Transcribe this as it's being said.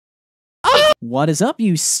What is up,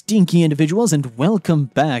 you stinky individuals, and welcome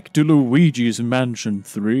back to Luigi's Mansion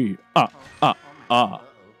 3.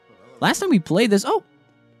 Last time we played this, we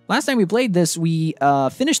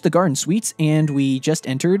finished the Garden Suites, and we just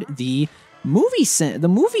entered the movie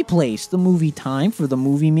place, the movie time for the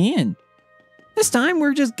movie man. This time,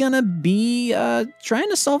 we're just gonna be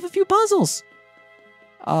trying to solve a few puzzles.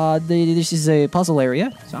 This is a puzzle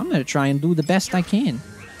area, so I'm gonna try and do the best I can.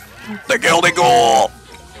 The Gilded Goal!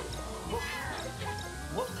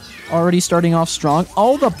 Already starting off strong.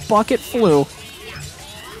 Oh, the bucket flew.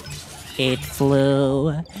 It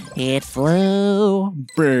flew. It flew.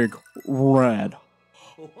 Big red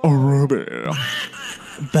ruby.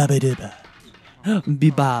 Babadiba.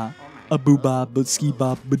 Biba. Abuba.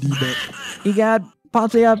 Buskiba. Badiba. You got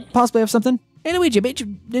possibly have something? Hey, Luigi, I bet you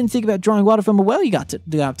didn't think about drawing water from a well you got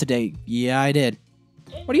today. Yeah, I did.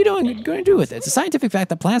 What are you going to do with it? It's a scientific fact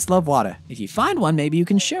that plants love water. If you find one, maybe you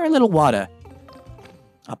can share a little water.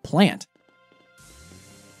 A plant.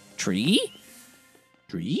 Tree?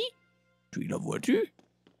 Tree? Tree love water?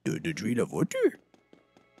 The tree love water?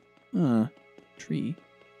 Tree.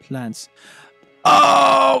 Plants.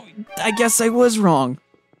 Oh! I guess I was wrong.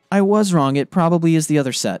 It probably is the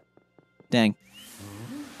other set. Dang.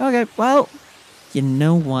 Okay, well, You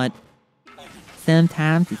know what?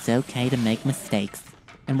 Sometimes it's okay to make mistakes.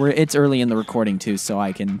 and it's early in the recording too, so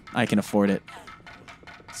I can afford it.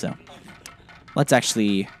 So, let's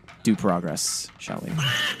actually do progress, shall we?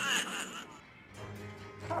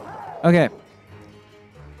 Okay.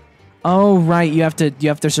 Oh right, you have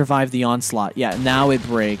to survive the onslaught. Yeah, now it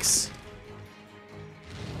breaks.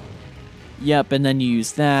 Yep, and then you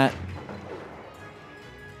use that.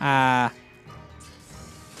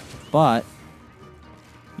 But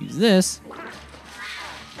use this.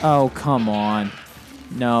 Oh, come on.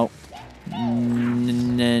 No. No.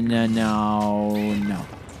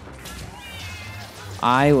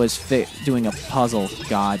 I was doing a puzzle,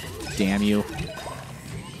 god damn you.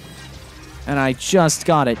 And I just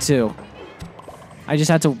got it too. I just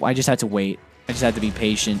had to wait. I just had to be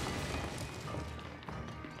patient.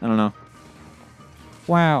 I don't know.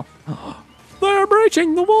 Wow. They're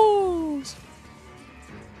breaching the walls.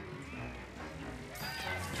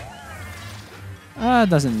 It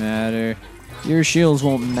doesn't matter. Your shields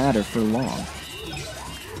won't matter for long.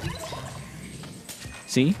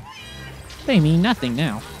 See? They mean nothing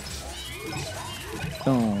now.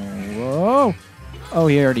 Oh, whoa. Oh,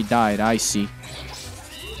 he already died. I see.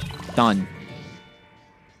 Done.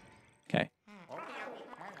 Okay.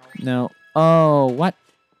 No. Oh, what?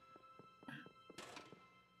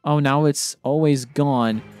 Oh, now it's always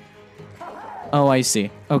gone. Oh, I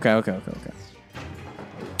see. Okay.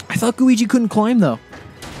 I thought Luigi couldn't climb, though.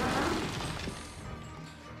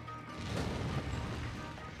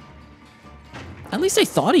 At least I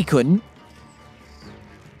thought he couldn't.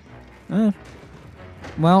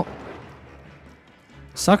 Well.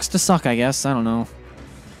 Sucks to suck, I guess. I don't know.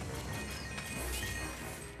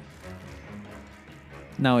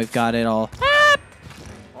 Now we've got it all.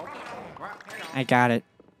 I got it.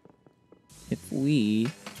 If we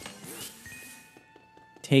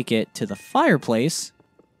take it to the fireplace,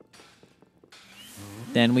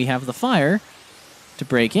 then we have the fire to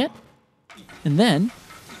break it, and then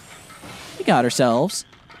we got ourselves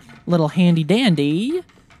a little handy dandy.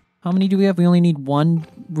 How many do we have? We only need one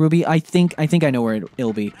ruby. I think I know where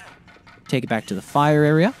it'll be. Take it back to the fire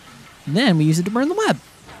area, and then we use it to burn the web.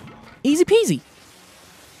 Easy peasy.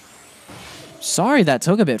 Sorry that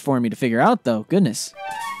took a bit for me to figure out, though. Goodness.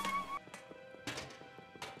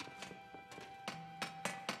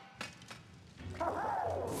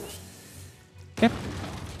 Okay.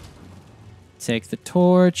 Take the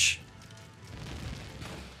torch.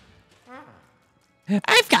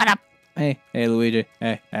 I've got a... Hey, Luigi.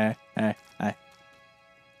 Hey.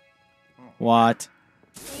 What?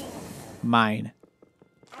 Mine.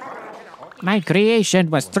 My creation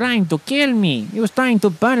was trying to kill me. He was trying to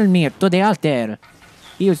burn me to the altar.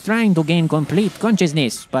 He was trying to gain complete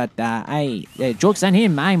consciousness, but joke's on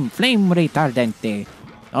him, I'm flame retardant.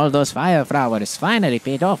 All those fire flowers finally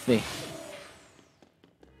paid off.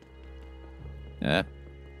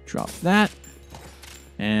 Drop that.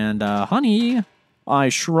 And, honey, I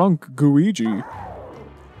shrunk Luigi.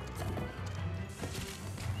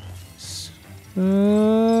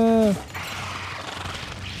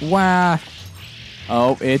 Wow.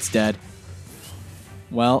 Oh, it's dead.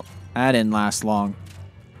 Well, that didn't last long.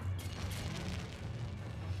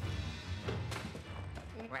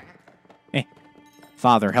 Hey,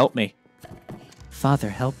 Father, help me. Father,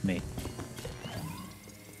 help me.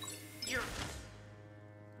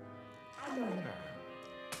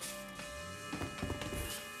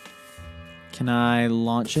 Can I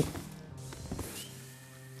launch it?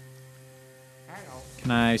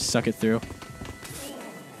 Can I suck it through?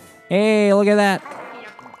 Hey, look at that.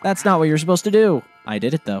 That's not what you're supposed to do. I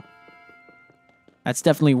did it, though. That's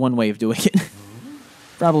definitely one way of doing it.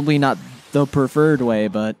 Probably not the preferred way,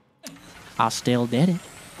 but I still did it.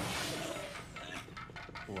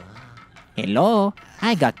 Hello,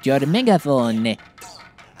 I got your megaphone.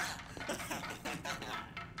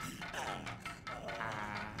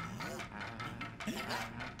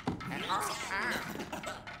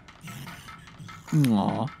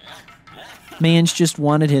 Aw. Man's just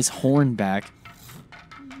wanted his horn back.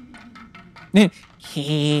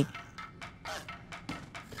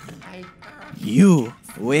 You,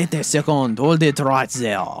 wait a second, hold it right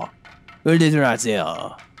there. Hold it right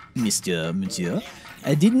there, Monsieur.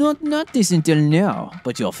 I did not notice until now,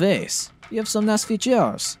 but your face, you have some nice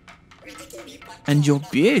features. And your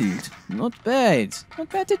build, not bad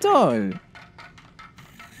at all.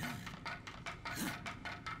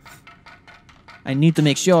 I need to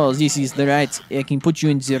make sure this is the right, I can put you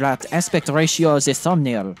in the right aspect ratio as a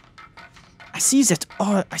thumbnail. I see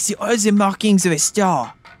all the markings of a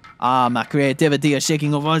star. Ah, my creativity is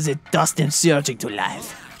shaking over the dust and surging to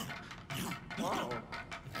life.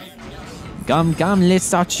 Come, let's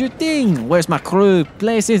start shooting. Where's my crew?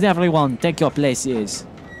 Places, everyone. Take your places.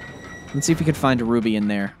 Let's see if we can find a ruby in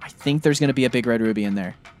there. I think there's going to be a big red ruby in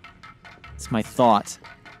there. It's my thought.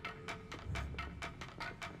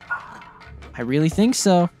 I really think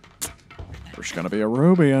so. There's gonna be a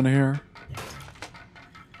ruby in here.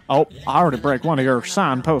 Oh, I already break one of your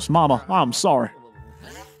signposts, Mama. I'm sorry.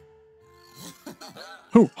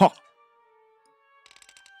 Hoo ha!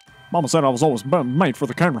 Mama said I was always made for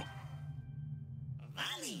the camera.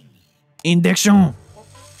 Induction.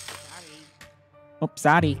 Oops,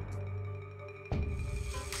 sorry.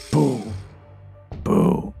 Boo.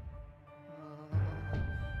 Boo.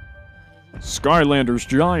 Skylanders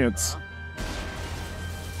Giants.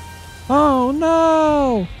 Oh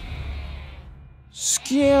no!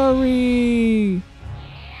 Scary!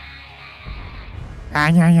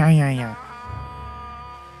 Yeah.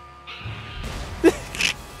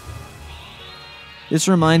 This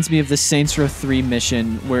reminds me of the Saints Row 3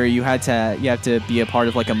 mission where you have to be a part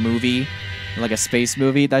of like a movie, like a space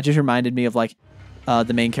movie. That just reminded me of like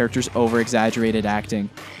the main character's over-exaggerated acting.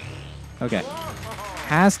 Okay.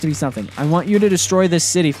 Has to be something. I want you to destroy this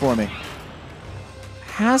city for me.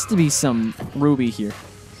 Has to be some ruby here.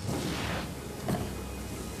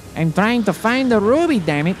 I'm trying to find the ruby,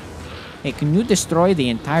 damn it. Hey, can you destroy the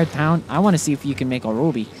entire town? I want to see if you can make a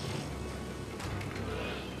ruby.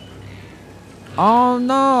 Oh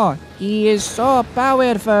no, he is so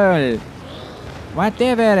powerful.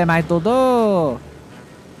 Whatever am I to do?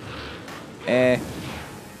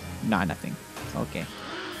 Nah, nothing. Okay.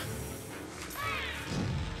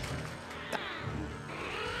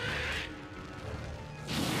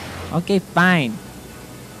 Okay, fine.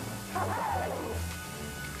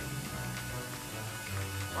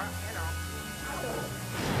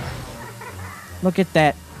 Look at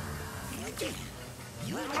that.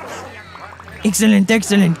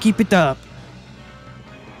 Excellent. Keep it up.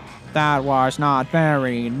 That was not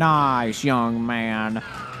very nice, young man.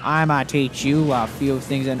 I might teach you a few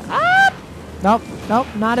things and Nope,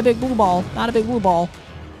 not a big blue ball. That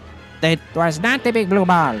was not a big blue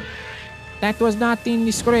ball. That was not in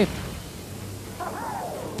the script.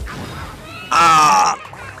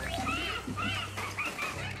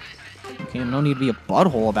 Okay, no need to be a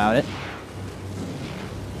butthole about it.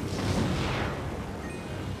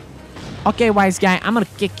 Okay, wise guy, I'm gonna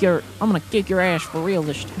kick your ass for real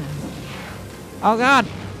this time. Oh god.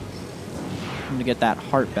 I'm gonna get that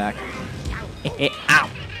heart back. Ow.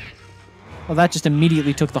 Well, that just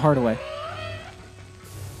immediately took the heart away.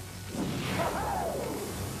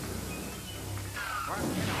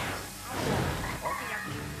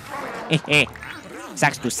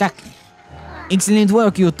 Sucks to suck. Excellent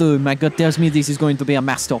work, you two. My gut tells me this is going to be a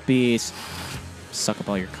masterpiece. Suck up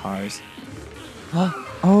all your cars.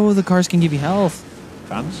 Oh, the cars can give you health.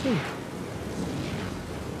 Fancy.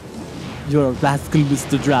 You're a rascal,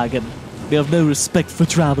 Mr. Dragon. You have no respect for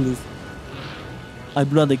travelers. I'm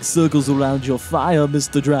running circles around your fire,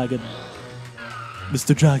 Mr. Dragon.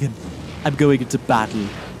 Mr. Dragon, I'm going into battle,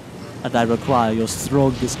 and I require your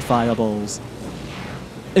strongest fireballs.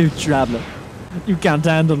 Oh, traveler, you can't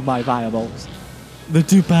handle my fireballs. They're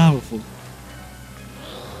too powerful.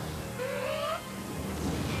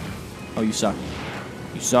 Oh, you suck.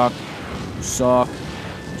 You suck.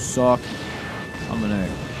 I'm gonna.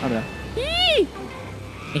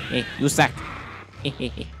 You suck.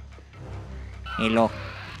 Hello.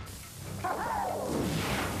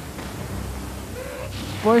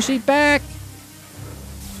 Push it back.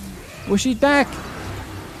 Push it back.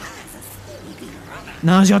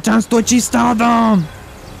 Now's your chance to achieve stardom.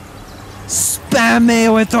 Spam me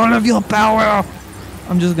with all of your power.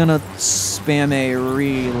 I'm just gonna spam A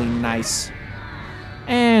really nice.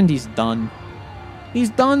 And he's done. He's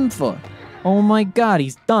done for. Oh my god,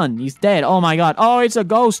 he's done. He's dead. Oh my god. Oh, it's a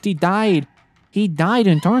ghost. He died. He died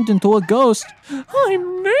and turned into a ghost.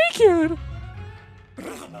 I'm naked.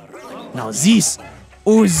 Now this.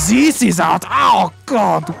 Oh, this is out. Oh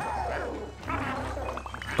god.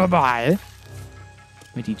 Bye-bye.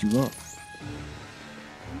 Where did you go?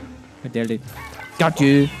 I did it. Got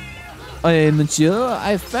you. Monsieur,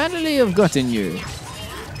 I finally have gotten you.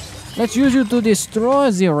 Let's use you to destroy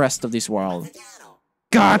the rest of this world.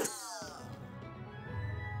 God!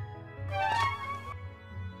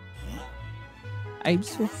 I'm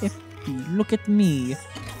so happy. Look at me.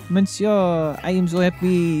 Monsieur, I am so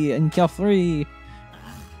happy and carefree.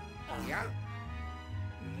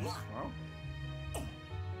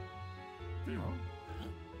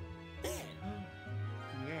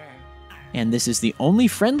 And this is the only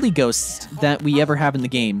friendly ghost that we ever have in the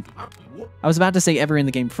game. I was about to say ever in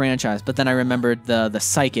the game franchise, but then I remembered the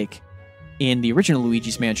psychic in the original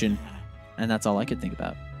Luigi's Mansion, and that's all I could think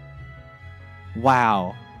about.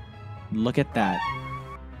 Wow. Look at that.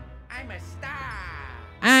 I'm a star!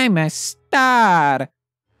 I'm a star!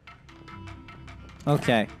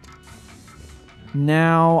 Okay.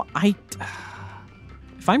 Now,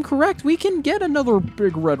 if I'm correct, we can get another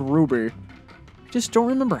big red ruby. Just don't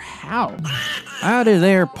remember how. Howdy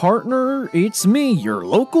there, partner. It's me, your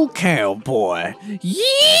local cowboy.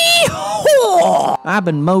 Yee-haw! I've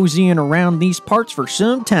been moseying around these parts for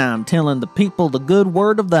some time, telling the people the good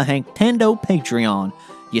word of the Hanktendo Patreon.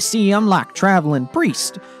 You see, I'm like traveling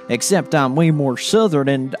priest, except I'm way more southern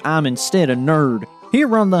and I'm instead a nerd.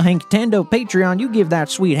 Here on the Hanktendo Patreon, you give that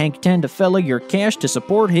sweet Hanktendo fella your cash to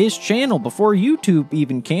support his channel before YouTube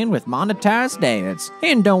even can with monetized ads.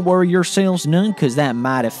 And don't worry yourselves none, cause that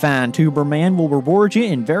mighty fine tuber man will reward you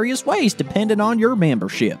in various ways depending on your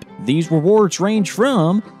membership. These rewards range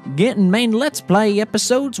from getting main Let's Play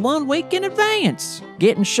episodes 1 week in advance,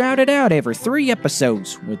 getting shouted out every 3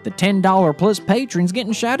 episodes, with the $10 plus patrons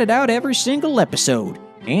getting shouted out every single episode,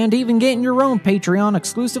 and even getting your own Patreon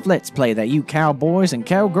exclusive Let's Play that you cowboys and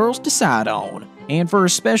cowgirls decide on. And for a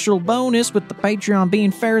special bonus, with the Patreon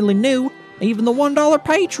being fairly new, even the $1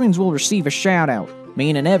 patrons will receive a shout out,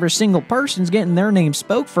 meaning every single person's getting their name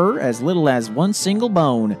spoke for as little as 1 single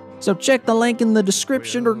bone. So check the link in the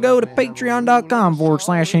description or go to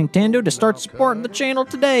patreon.com/Hanktendo to start supporting the channel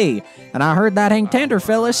today. And I heard that Hanktendo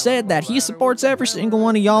fella said that he supports every single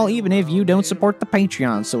one of y'all even if you don't support the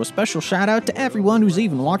Patreon. So a special shout out to everyone who's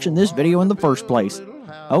even watching this video in the first place.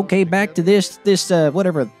 Okay, back to this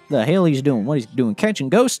whatever the hell he's doing. What he's doing, catching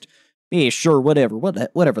ghosts? Yeah, sure, whatever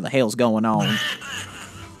the hell's going on.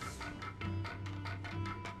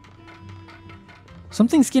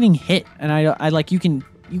 Something's getting hit, and I like you can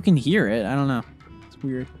hear it. I don't know. It's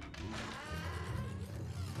weird.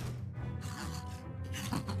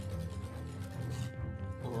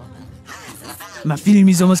 My film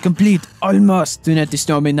is almost complete. Almost. Do not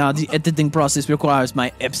disturb me now. The editing process requires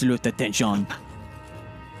my absolute attention.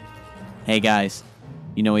 Hey guys,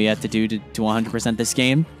 you know what you have to do to 100% this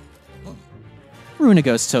game? Ruin a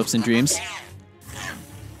ghost's hopes and dreams.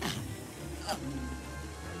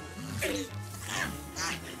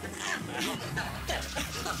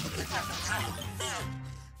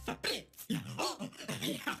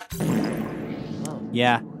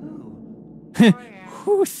 Yeah.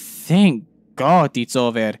 Whew, thank God it's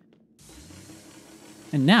over.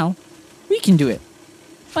 And now, we can do it.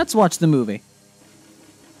 Let's watch the movie.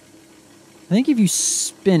 I think if you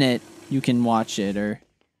spin it, you can watch it, or...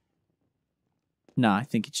 No, I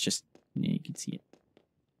think it's just... Yeah, you can see it.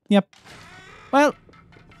 Yep. Well,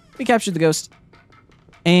 we captured the ghost.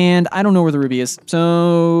 And I don't know where the ruby is,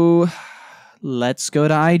 so... Let's go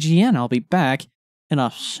to IGN. I'll be back in a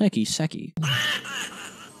secchi.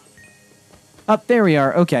 Up, there we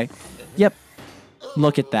are. Okay. Yep.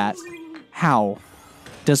 Look at that. How?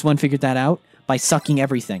 Does one figure that out? By sucking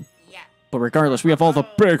everything. But regardless, we have all the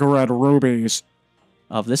Big red rubies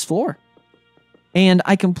of this floor. And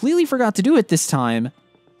I completely forgot to do it this time.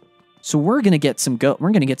 So we're gonna get some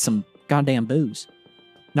goddamn booze.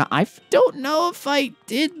 Now, I don't know if I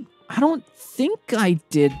did... I don't think I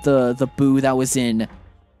did the boo that was in...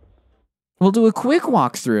 We'll do a quick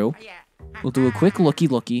walkthrough. We'll do a quick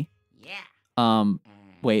looky.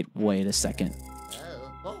 Wait a second.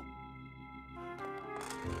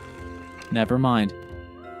 Never mind.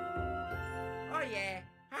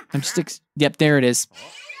 I'm just... Yep, there it is.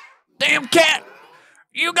 Damn cat!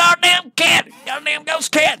 You goddamn cat! Goddamn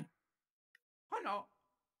ghost cat!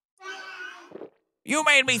 You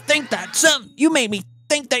made me think that, son. You made me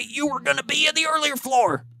think that you were gonna be in the earlier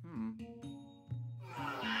floor.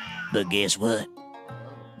 But guess what?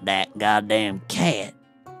 That goddamn cat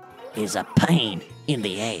is a pain in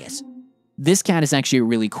the ass. This cat is actually a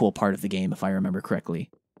really cool part of the game, if I remember correctly.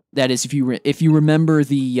 That is, if you remember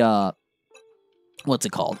the what's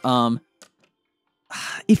it called?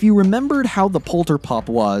 If you remembered how the Polterpup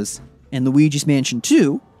was in Luigi's Mansion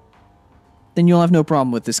 2, then you'll have no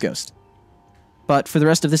problem with this ghost. But for the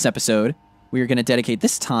rest of this episode, we are going to dedicate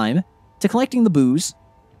this time to collecting the booze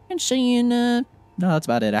and seeing, no, that's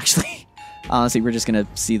about it, actually. Honestly, we're just going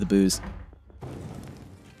to see the booze.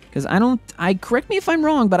 Because correct me if I'm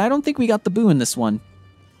wrong, but I don't think we got the boo in this one.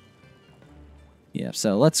 Yeah,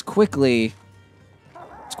 so let's quickly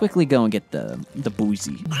go and get the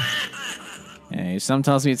boozy. Hey, something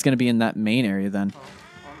tells me it's going to be in that main area then.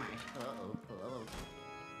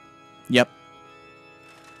 Yep.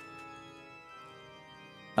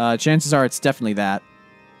 Chances are it's definitely that.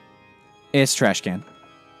 It's trash can.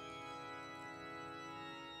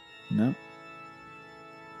 No.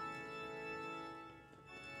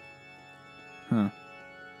 Huh.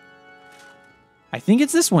 I think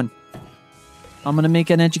it's this one. I'm gonna make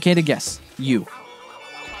an educated guess. You.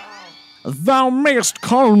 Thou mayest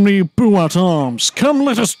call me Boo at Arms. Come,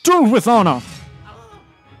 let us duel with honor.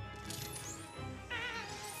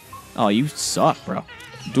 Oh, you suck, bro.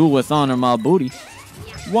 Duel with honor, my booty.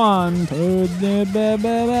 One.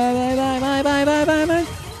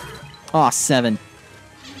 Aw, 7.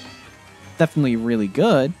 Definitely really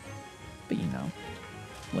good. But you know,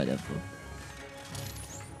 whatever.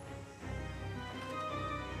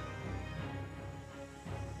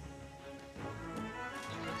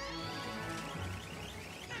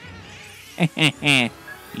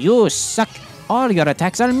 You suck. All your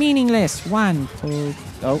attacks are meaningless. 1, 2.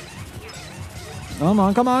 Oh. Come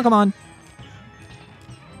on, come on, come on.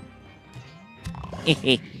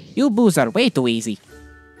 You boos are way too easy.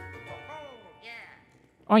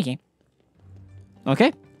 Oh yeah.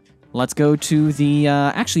 Okay. Let's go to the,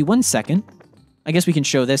 actually, 1 second. I guess we can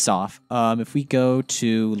show this off. If we go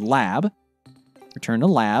to lab, return to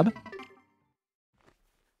lab,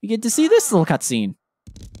 we get to see this little cutscene.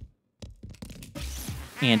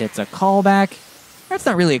 And it's a callback. That's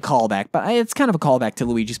not really a callback, but it's kind of a callback to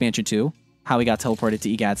Luigi's Mansion 2. How he got teleported to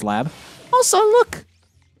Egad's lab. Also, look!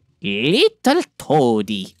 Little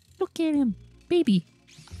toady. Look at him. Baby.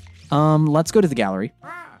 Let's go to the gallery.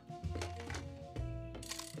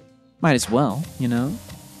 Might as well, you know?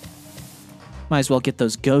 Might as well get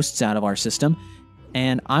those ghosts out of our system.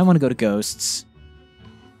 And I want to go to ghosts.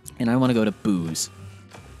 And I want to go to booze.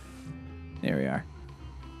 There we are.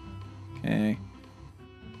 Okay.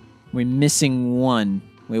 We're missing one.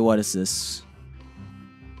 Wait, what is this?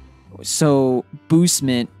 So,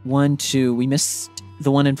 boostment, 1, 2. We missed the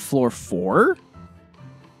one in floor 4?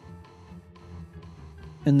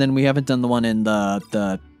 And then we haven't done the one in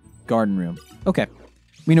the garden room. Okay.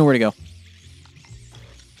 We know where to go.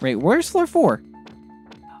 Wait, where's floor 4?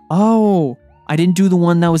 Oh, I didn't do the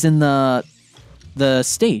one that was in the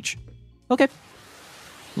stage. Okay.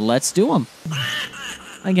 Let's do them.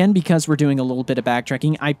 Again, because we're doing a little bit of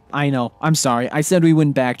backtracking. I know. I'm sorry. I said we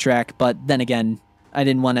wouldn't backtrack, but then again, I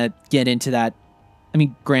didn't want to get into that. I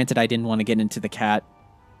mean, granted, I didn't want to get into the cat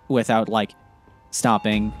without, like,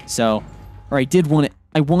 stopping. So, or I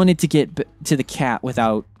wanted to get to the cat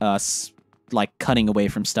without us, like, cutting away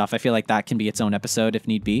from stuff. I feel like that can be its own episode if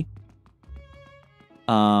need be.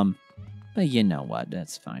 But you know what?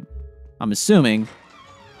 That's fine. I'm assuming.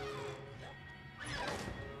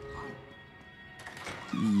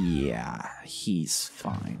 Yeah, he's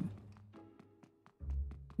fine.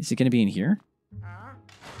 Is he going to be in here?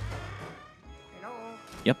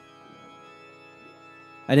 Yep.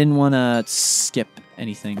 I didn't want to skip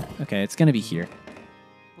anything. Okay, it's going to be here.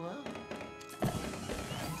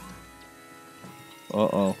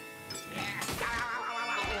 Uh-oh.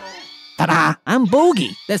 Ta-da! I'm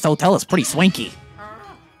Boogie. This hotel is pretty swanky.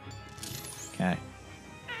 Okay.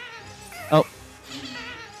 Oh.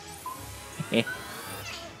 Eh.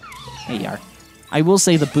 There you are. I will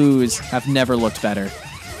say the boos have never looked better.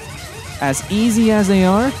 As easy as they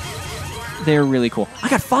are, they're really cool. I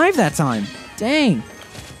got 5 that time. Dang.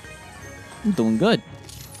 I'm doing good.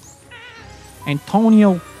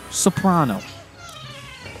 Antonio Soprano.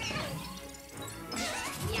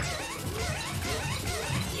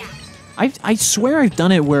 I swear I've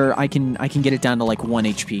done it where I can get it down to like 1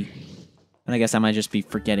 HP. And I guess I might just be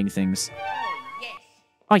forgetting things.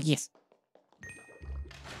 Oh, yes.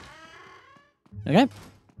 Okay.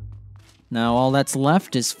 Now all that's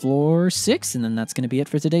left is floor 6, and then that's going to be it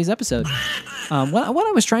for today's episode. What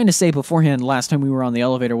I was trying to say beforehand last time we were on the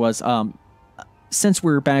elevator was, since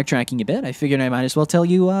we're backtracking a bit, I figured I might as well tell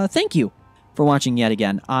you thank you for watching yet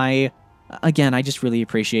again. I just really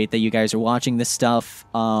appreciate that you guys are watching this stuff.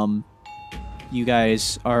 You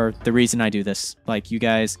guys are the reason I do this. Like, you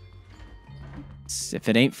guys, if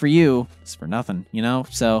it ain't for you, it's for nothing, you know?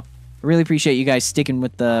 So I really appreciate you guys sticking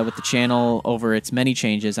with the channel over its many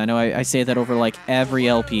changes. I know I say that over like every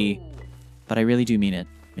LP, but I really do mean it.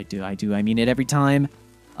 I mean it every time.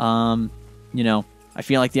 You know, I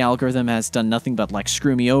feel like the algorithm has done nothing but like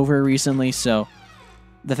screw me over recently, so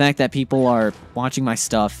the fact that people are watching my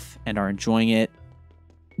stuff and are enjoying it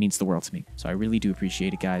means the world to me. So I really do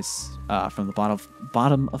appreciate it, guys. From the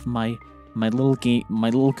bottom of my little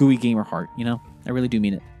gooey gamer heart, you know? I really do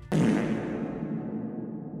mean it.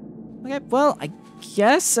 Okay, well, I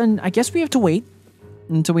guess we have to wait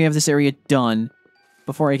until we have this area done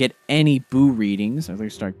before I get any boo readings. Or at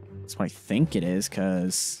least that's what I think it is,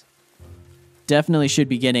 because definitely should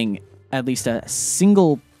be getting at least a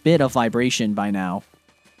single bit of vibration by now.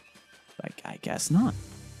 I guess not.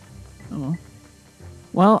 Oh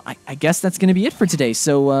well, I guess that's going to be it for today.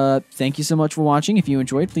 So thank you so much for watching. If you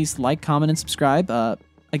enjoyed, please like, comment, and subscribe.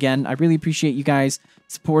 Again, I really appreciate you guys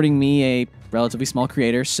supporting me, a relatively small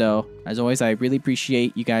creator. So as always, I really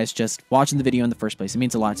appreciate you guys just watching the video in the first place. It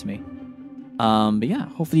means a lot to me. But yeah,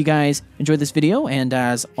 hopefully you guys enjoyed this video. And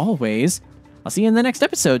as always, I'll see you in the next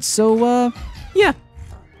episode. So yeah,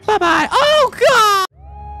 bye-bye. Oh!